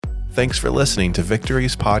Thanks for listening to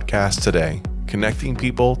Victory's podcast today. Connecting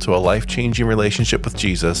people to a life-changing relationship with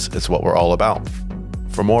Jesus is what we're all about.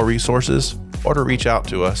 For more resources or to reach out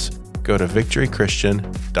to us, go to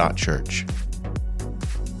victorychristian.church.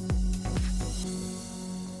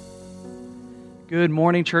 Good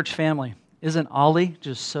morning, church family. Isn't Ollie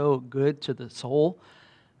just so good to the soul?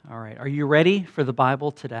 All right, are you ready for the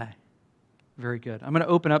Bible today? Very good. I'm going to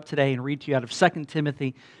open up today and read to you out of 2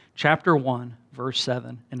 Timothy chapter 1, verse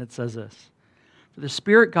 7, and it says this: "For the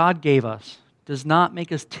Spirit God gave us does not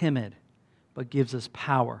make us timid, but gives us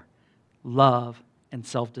power, love, and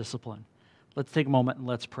self-discipline." Let's take a moment and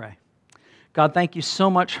let's pray. God, thank you so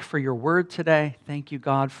much for your word today. Thank you,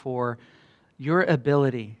 God, for your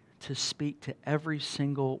ability to speak to every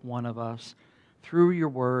single one of us through your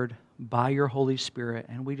word, by your Holy Spirit.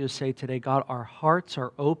 And we just say today, God, our hearts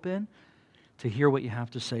are open to hear what you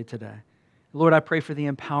have to say today. Lord, I pray for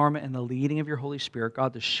the empowerment and the leading of your Holy Spirit,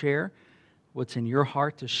 God, to share what's in your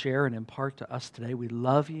heart to share and impart to us today. We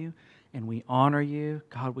love you and we honor you.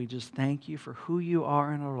 God, we just thank you for who you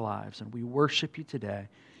are in our lives, and we worship you today.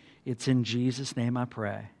 It's in Jesus' name I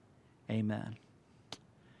pray. Amen.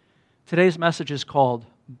 Today's message is called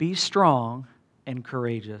Be Strong and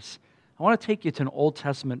Courageous. I want to take you to an Old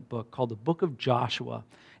Testament book called the Book of Joshua.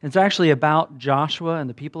 It's actually about Joshua and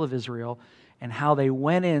the people of Israel and how they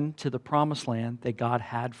went into the promised land that God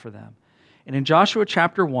had for them. And in Joshua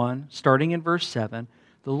chapter 1, starting in verse 7,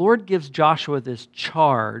 the Lord gives Joshua this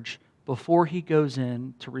charge before he goes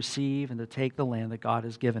in to receive and to take the land that God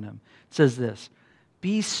has given him. It says this: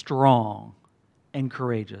 "Be strong and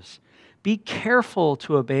courageous. Be careful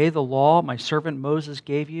to obey the law my servant Moses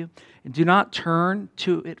gave you, and do not turn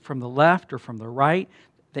to it from the left or from the right,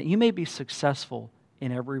 that you may be successful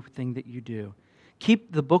in everything that you do.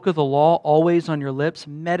 Keep the book of the law always on your lips.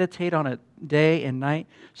 Meditate on it day and night,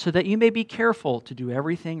 so that you may be careful to do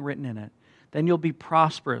everything written in it. Then you'll be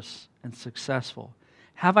prosperous and successful.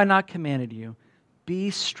 Have I not commanded you?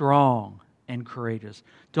 Be strong and courageous.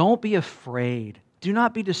 Don't be afraid. Do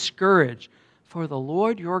not be discouraged, for the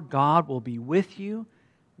Lord your God will be with you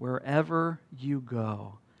wherever you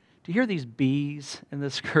go." Do you hear these bees in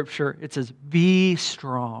the scripture? It says, be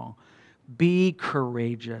strong, be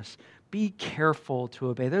courageous, be careful to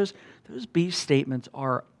obey. Those be statements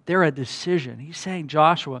they're a decision. He's saying,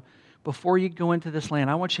 Joshua, before you go into this land,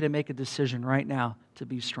 I want you to make a decision right now to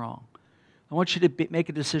be strong. I want you to make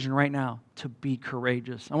a decision right now to be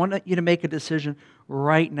courageous. I want you to make a decision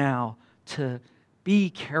right now to be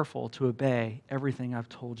careful to obey everything I've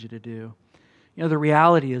told you to do. You know, the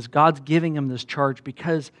reality is God's giving them this charge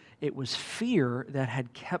because it was fear that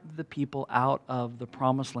had kept the people out of the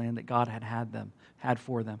promised land that God had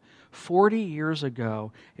for them. 40 years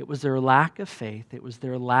ago, it was their lack of faith, it was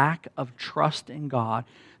their lack of trust in God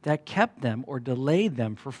that kept them or delayed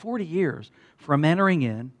them for 40 years from entering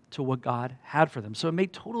in to what God had for them. So it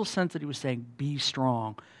made total sense that he was saying, be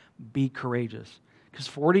strong, be courageous. Because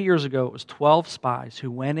 40 years ago, it was 12 spies who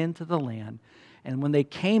went into the land, and when they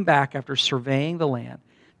came back after surveying the land,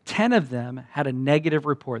 10 of them had a negative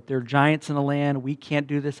report. There are giants in the land, we can't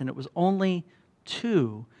do this, and it was only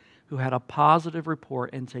 2 who had a positive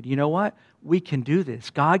report and said, you know what, we can do this.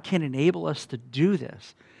 God can enable us to do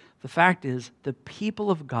this. The fact is, the people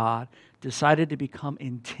of God decided to become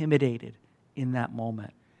intimidated in that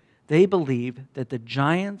moment. They believed that the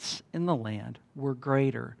giants in the land were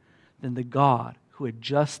greater than the God who had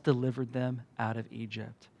just delivered them out of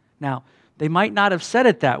Egypt. Now, they might not have said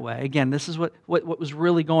it that way. Again, this is what was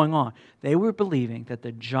really going on. They were believing that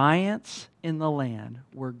the giants in the land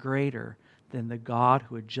were greater than the God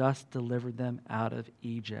who had just delivered them out of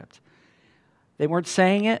Egypt. They weren't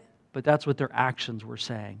saying it, but that's what their actions were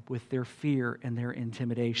saying with their fear and their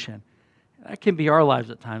intimidation. That can be our lives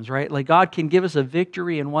at times, right? Like God can give us a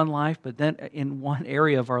victory in one life, but then in one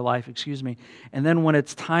area of our life, and then when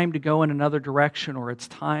it's time to go in another direction, or it's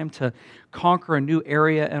time to conquer a new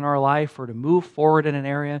area in our life, or to move forward in an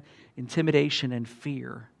area, intimidation and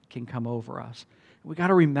fear can come over us. We got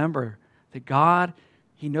to remember that God,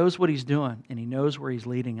 He knows what He's doing, and He knows where He's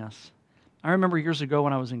leading us. I remember years ago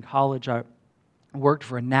when I was in college, I worked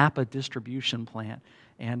for a Napa distribution plant.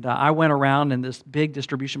 And I went around in this big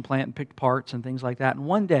distribution plant and picked parts and things like that. And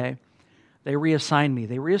one day, they reassigned me.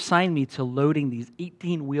 They reassigned me to loading these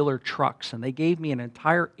 18-wheeler trucks. And they gave me an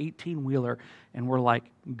entire 18-wheeler and were like,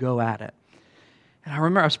 go at it. And I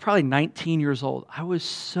remember I was probably 19 years old. I was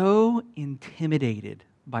so intimidated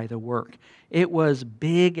by the work. It was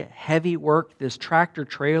big, heavy work. This tractor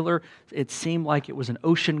trailer, it seemed like it was an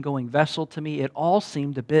ocean-going vessel to me. It all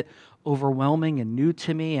seemed a bit overwhelming and new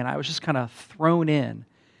to me, and I was just kind of thrown in.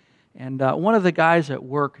 And one of the guys at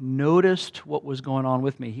work noticed what was going on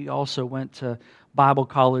with me. He also went to Bible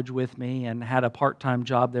college with me and had a part-time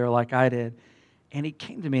job there like I did. And he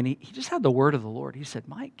came to me and he just had the word of the Lord. He said,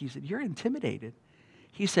 Mike, he said, you're intimidated.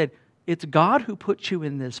 He said, it's God who put you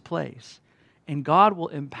in this place. And God will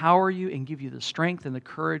empower you and give you the strength and the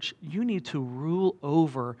courage. You need to rule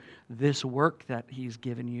over this work that He's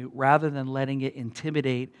given you rather than letting it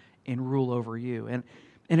intimidate and rule over you. And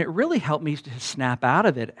it really helped me to snap out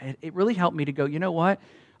of it. It really helped me to go, you know what?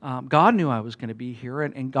 God knew I was going to be here,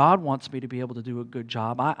 and God wants me to be able to do a good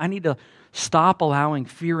job. I need to stop allowing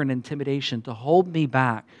fear and intimidation to hold me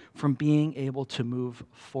back from being able to move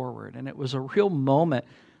forward. And it was a real moment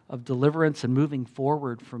of deliverance and moving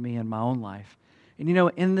forward for me in my own life. And you know,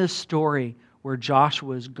 in this story where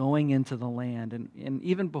Joshua is going into the land, and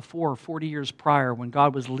even before, 40 years prior, when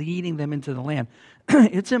God was leading them into the land,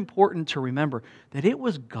 it's important to remember that it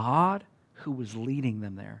was God who was leading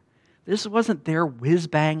them there. This wasn't their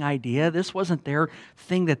whiz-bang idea. This wasn't their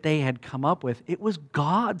thing that they had come up with. It was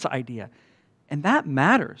God's idea. And that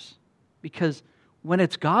matters because when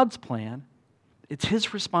it's God's plan, it's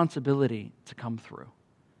His responsibility to come through.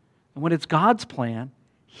 And when it's God's plan,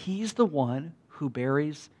 He's the one who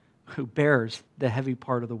bears the heavy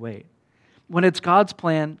part of the weight. When it's God's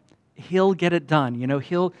plan, He'll get it done. You know,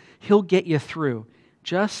 He'll get you through.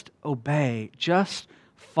 Just obey, just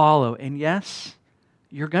follow. And yes,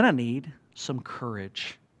 you're going to need some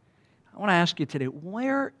courage. I want to ask you today,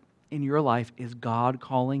 where in your life is God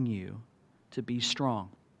calling you to be strong,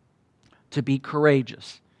 to be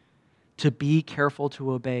courageous, to be careful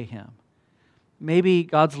to obey Him? Maybe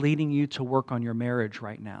God's leading you to work on your marriage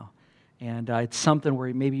right now. And it's something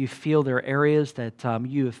where maybe you feel there are areas that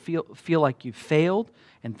you feel like you've failed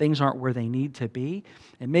and things aren't where they need to be.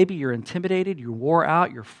 And maybe you're intimidated, you're wore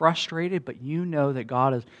out, you're frustrated, but you know that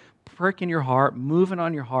God is pricking your heart, moving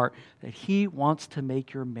on your heart, that He wants to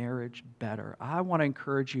make your marriage better. I want to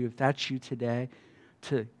encourage you, if that's you today,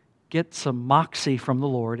 to get some moxie from the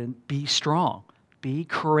Lord and be strong, be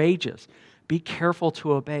courageous. Be careful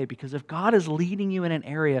to obey, because if God is leading you in an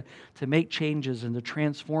area to make changes and to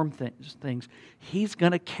transform things, He's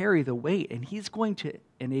going to carry the weight and He's going to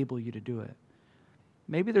enable you to do it.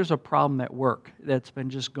 Maybe there's a problem at work that's been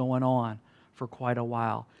just going on for quite a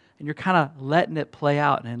while, and you're kind of letting it play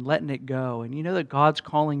out and letting it go, and you know that God's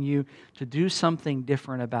calling you to do something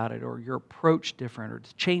different about it, or your approach different, or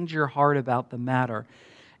to change your heart about the matter,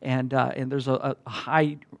 and there's a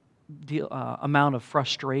high amount of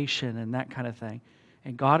frustration and that kind of thing.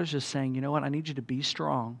 And God is just saying, you know what, I need you to be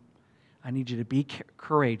strong. I need you to be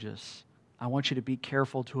courageous. I want you to be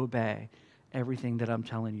careful to obey everything that I'm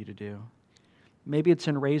telling you to do. Maybe it's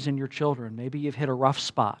in raising your children. Maybe you've hit a rough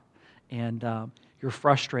spot and you're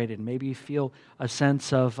frustrated. Maybe you feel a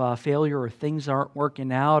sense of failure, or things aren't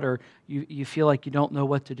working out, or you feel like you don't know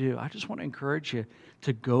what to do. I just want to encourage you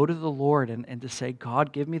to go to the Lord and to say,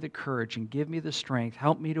 God, give me the courage and give me the strength.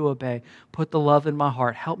 Help me to obey. Put the love in my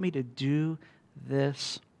heart. Help me to do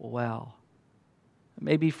this well.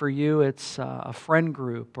 Maybe for you it's a friend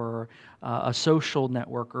group or a social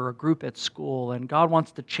network or a group at school, and God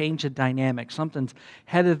wants to change the dynamic. Something's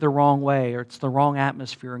headed the wrong way, or it's the wrong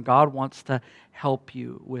atmosphere, and God wants to help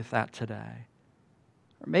you with that today.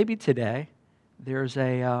 Or maybe today there's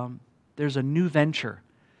a new venture,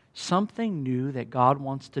 something new that God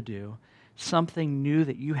wants to do, something new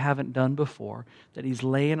that you haven't done before, that He's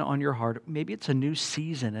laying on your heart. Maybe it's a new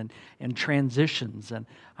season and transitions. And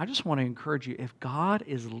I just want to encourage you, if God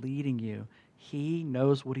is leading you, He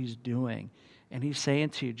knows what He's doing. And He's saying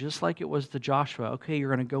to you, just like it was to Joshua, okay, you're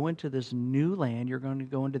going to go into this new land, you're going to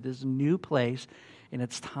go into this new place, and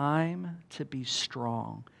it's time to be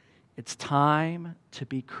strong. It's time to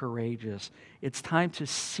be courageous. It's time to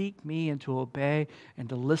seek me and to obey and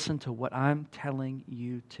to listen to what I'm telling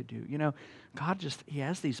you to do. You know, God He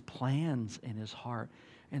has these plans in His heart.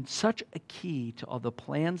 And such a key to all the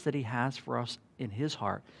plans that He has for us in His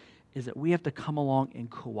heart is that we have to come along and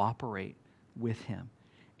cooperate with Him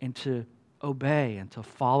and to obey and to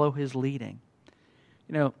follow His leading.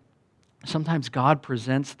 You know, sometimes God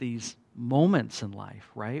presents these moments in life,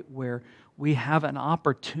 right, where we have an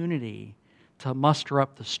opportunity to muster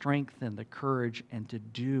up the strength and the courage and to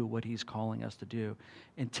do what He's calling us to do.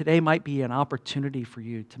 And today might be an opportunity for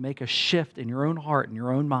you to make a shift in your own heart and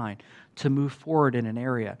your own mind to move forward in an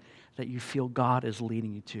area that you feel God is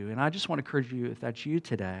leading you to. And I just want to encourage you, if that's you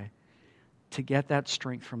today, to get that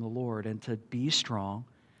strength from the Lord and to be strong,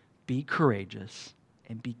 be courageous,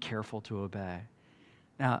 and be careful to obey.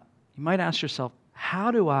 Now, you might ask yourself,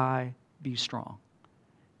 how do I be strong?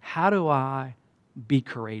 How do I be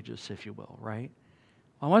courageous, if you will, right?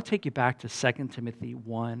 I want to take you back to 2 Timothy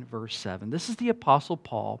 1, verse 7. This is the Apostle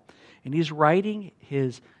Paul, and he's writing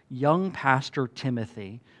his young pastor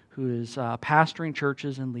Timothy, who is pastoring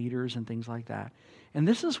churches and leaders and things like that. And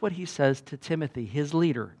this is what he says to Timothy, his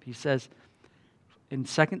leader. He says in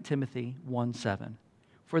 2 Timothy 1, 7,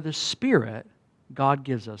 "For the Spirit God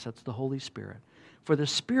gives us," that's the Holy Spirit, "for the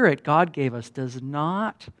Spirit God gave us does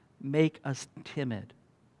not make us timid,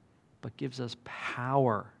 but gives us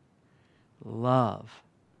power, love,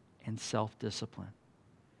 and self-discipline."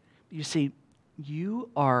 You see, you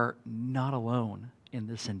are not alone in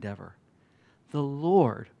this endeavor. The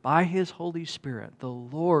Lord, by His Holy Spirit, the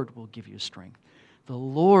Lord will give you strength. The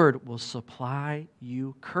Lord will supply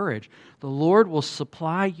you courage. The Lord will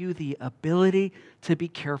supply you the ability to be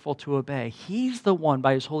careful to obey. He's the one,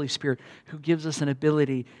 by His Holy Spirit, who gives us an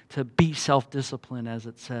ability to be self-disciplined, as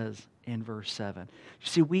it says in verse 7. You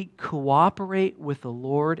see, we cooperate with the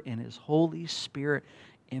Lord, and His Holy Spirit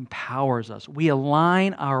empowers us. We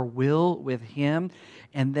align our will with Him,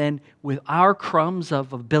 and then with our crumbs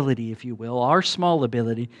of ability, if you will, our small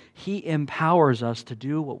ability, He empowers us to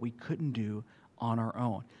do what we couldn't do on our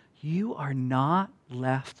own. You are not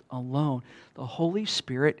left alone. The Holy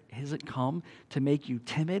Spirit hasn't come to make you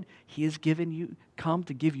timid. He has come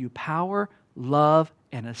to give you power, love,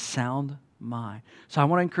 and a sound mind. So I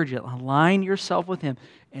want to encourage you to align yourself with Him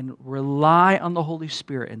and rely on the Holy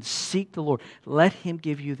Spirit and seek the Lord. Let Him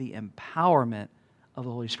give you the empowerment of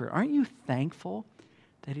the Holy Spirit. Aren't you thankful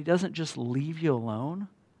that He doesn't just leave you alone?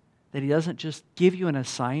 That He doesn't just give you an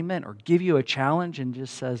assignment or give you a challenge and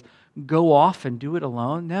just says, go off and do it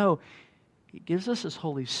alone? No, He gives us His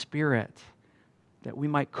Holy Spirit that we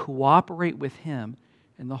might cooperate with Him,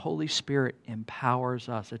 and the Holy Spirit empowers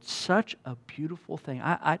us. It's such a beautiful thing.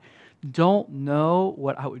 I don't know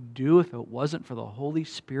what I would do if it wasn't for the Holy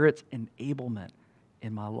Spirit's enablement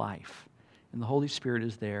in my life. And the Holy Spirit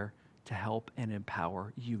is there to help and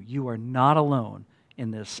empower you. You are not alone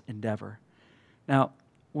in this endeavor. Now,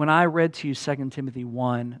 when I read to you 2 Timothy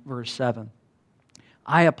 1, verse 7,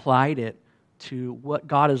 I applied it to what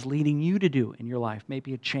God is leading you to do in your life,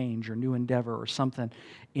 maybe a change or new endeavor or something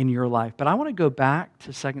in your life. But I want to go back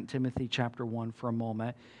to 2 Timothy chapter 1 for a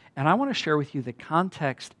moment, and I want to share with you the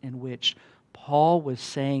context in which Paul was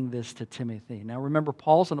saying this to Timothy. Now remember,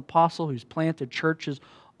 Paul's an apostle who's planted churches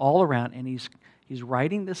all around, and he's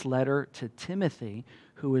writing this letter to Timothy,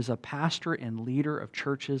 who is a pastor and leader of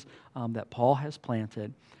churches that Paul has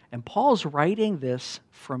planted. And Paul's writing this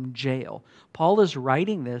from jail. Paul is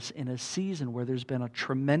writing this in a season where there's been a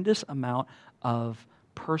tremendous amount of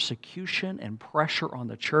persecution and pressure on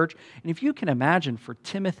the church. And if you can imagine, for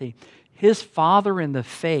Timothy, his father in the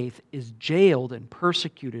faith is jailed and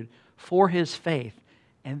persecuted for his faith.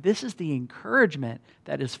 And this is the encouragement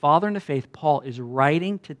that his father in the faith, Paul, is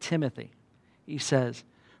writing to Timothy. He says,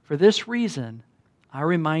 "For this reason, I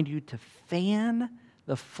remind you to fan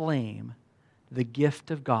the flame, the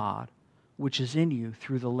gift of God, which is in you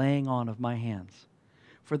through the laying on of my hands.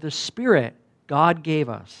 For the Spirit God gave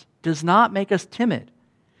us does not make us timid,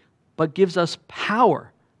 but gives us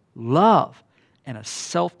power, love, and a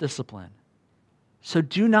self-discipline. So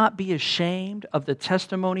do not be ashamed of the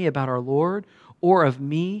testimony about our Lord or of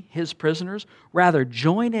me, His prisoners. Rather,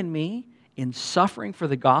 join in me in suffering for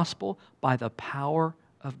the gospel by the power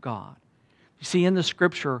of God." You see, in the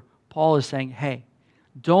Scripture, Paul is saying, hey,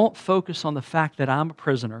 don't focus on the fact that I'm a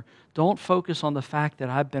prisoner. Don't focus on the fact that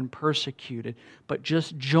I've been persecuted, but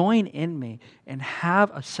just join in me and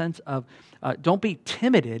have a sense of, don't be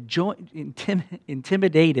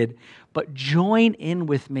intimidated, but join in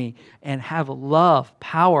with me and have love,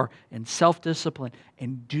 power, and self-discipline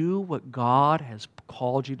and do what God has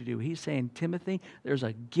called you to do. He's saying, Timothy, there's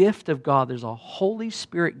a gift of God. There's a Holy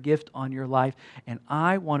Spirit gift on your life, and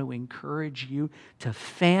I want to encourage you to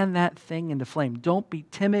fan that thing into flame. Don't be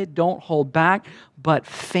timid. Don't hold back, but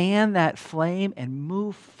fan that flame and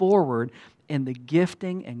move forward in the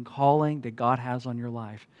gifting and calling that God has on your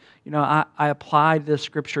life. You know, I applied this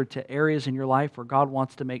scripture to areas in your life where God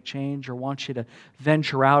wants to make change or wants you to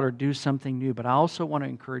venture out or do something new. But I also want to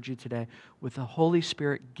encourage you today with the Holy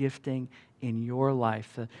Spirit gifting in your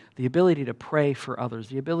life, the ability to pray for others,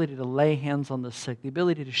 the ability to lay hands on the sick, the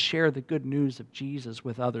ability to share the good news of Jesus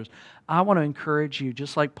with others. I want to encourage you,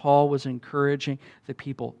 just like Paul was encouraging the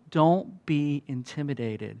people, don't be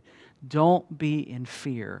intimidated. Don't be in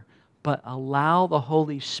fear, but allow the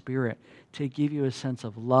Holy Spirit to give you a sense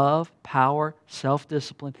of love, power,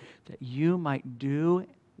 self-discipline, that you might do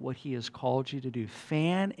what He has called you to do.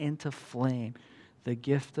 Fan into flame the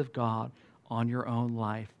gift of God on your own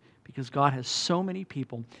life. because God has so many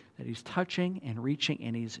people that he's touching and reaching,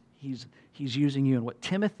 and he's using you. And what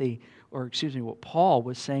Paul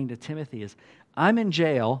was saying to Timothy is, I'm in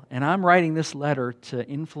jail, and I'm writing this letter to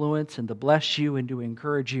influence and to bless you and to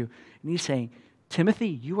encourage you. And he's saying, Timothy,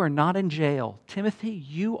 you are not in jail. Timothy,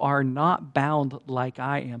 you are not bound like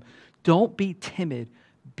I am. Don't be timid.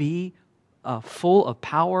 Be full of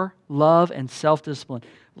power, love, and self-discipline.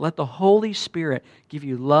 Let the Holy Spirit give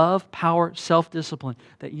you love, power, self-discipline,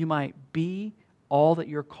 that you might be all that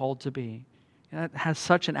you're called to be. And that has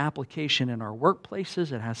such an application in our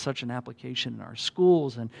workplaces. It has such an application in our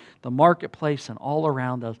schools and the marketplace and all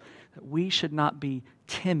around us, that we should not be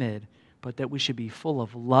timid, but that we should be full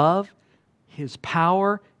of love, his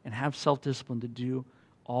power, and have self-discipline to do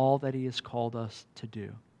all that he has called us to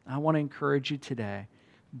do. I want to encourage you today,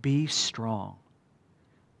 be strong,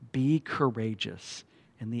 be courageous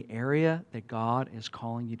in the area that God is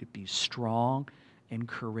calling you to be strong and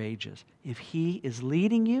courageous. If he is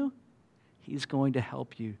leading you, he's going to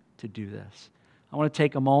help you to do this. I want to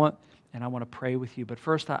take a moment and I want to pray with you. But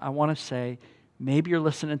first, I want to say, maybe you're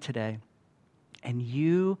listening today and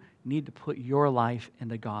you need to put your life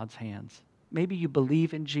into God's hands. Maybe you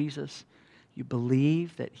believe in Jesus. You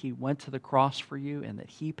believe that he went to the cross for you and that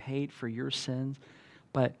he paid for your sins.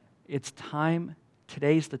 But it's time,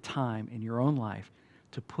 today's the time in your own life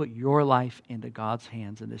to put your life into God's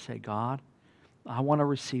hands and to say, God, I want to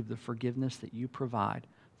receive the forgiveness that you provide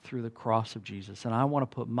through the cross of Jesus, and I want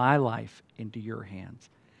to put my life into your hands.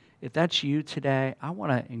 If that's you today, I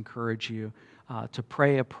want to encourage you to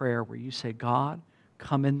pray a prayer where you say, God,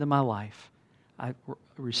 come into my life. I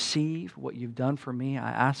receive what you've done for me. I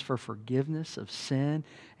ask for forgiveness of sin,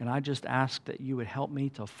 and I just ask that you would help me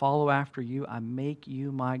to follow after you. I make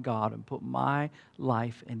you my God and put my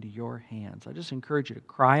life into your hands. I just encourage you to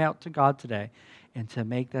cry out to God today and to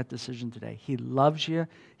make that decision today. He loves you.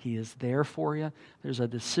 He is there for you. There's a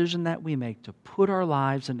decision that we make to put our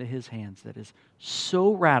lives into his hands that is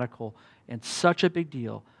so radical and such a big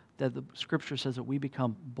deal that the Scripture says that we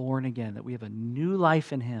become born again, that we have a new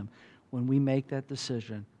life in him when we make that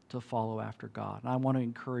decision to follow after God. And I want to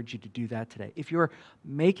encourage you to do that today. If you're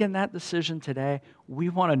making that decision today, we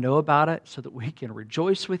want to know about it so that we can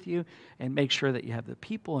rejoice with you and make sure that you have the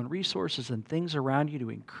people and resources and things around you to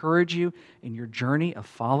encourage you in your journey of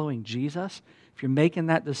following Jesus. If you're making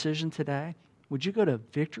that decision today, would you go to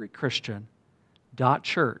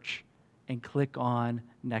victorychristian.church and click on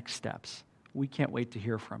Next Steps? We can't wait to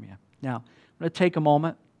hear from you. Now, I'm going to take a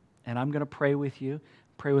moment and I'm going to pray with you,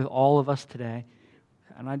 pray with all of us today.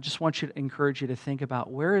 And I just want you to encourage you to think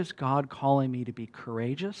about, where is God calling me to be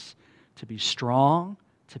courageous, to be strong,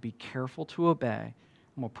 to be careful to obey?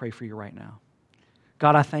 I'm going to pray for you right now.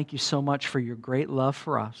 God, I thank you so much for your great love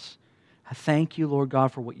for us. I thank you, Lord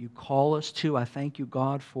God, for what you call us to. I thank you,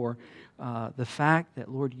 God, for the fact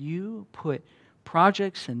that, Lord, you put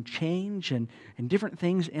projects and change and different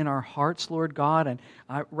things in our hearts, Lord God. And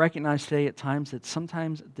I recognize today at times that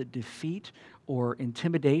sometimes the defeat or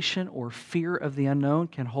intimidation or fear of the unknown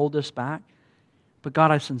can hold us back. But God,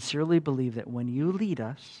 I sincerely believe that when you lead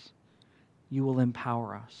us, you will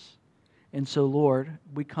empower us. And so, Lord,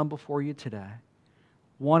 we come before you today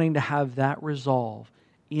wanting to have that resolve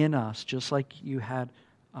in us, just like you had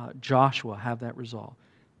Joshua have that resolve.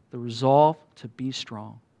 The resolve to be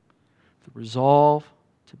strong. The resolve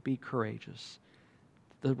to be courageous.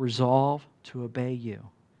 The resolve to obey you.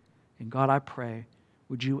 And God, I pray,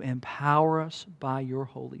 would you empower us by your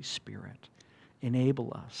Holy Spirit?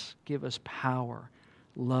 Enable us. Give us power,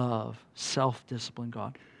 love, self-discipline,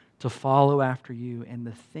 God, to follow after you and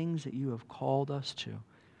the things that you have called us to.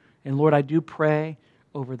 And Lord, I do pray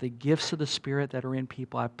over the gifts of the Spirit that are in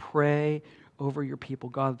people. I pray over your people.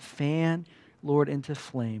 God, fan, Lord, into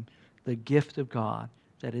flame the gift of God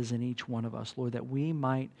that is in each one of us, Lord, that we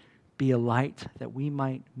might be a light, that we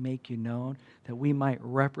might make you known, that we might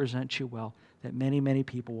represent you well, that many, many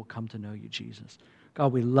people will come to know you, Jesus.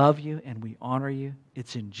 God, we love you and we honor you.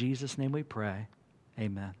 It's in Jesus' name we pray.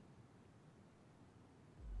 Amen.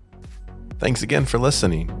 Thanks again for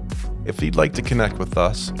listening. If you'd like to connect with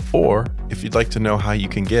us, or if you'd like to know how you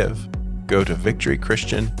can give, go to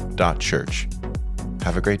victorychristian.church.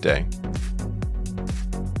 Have a great day.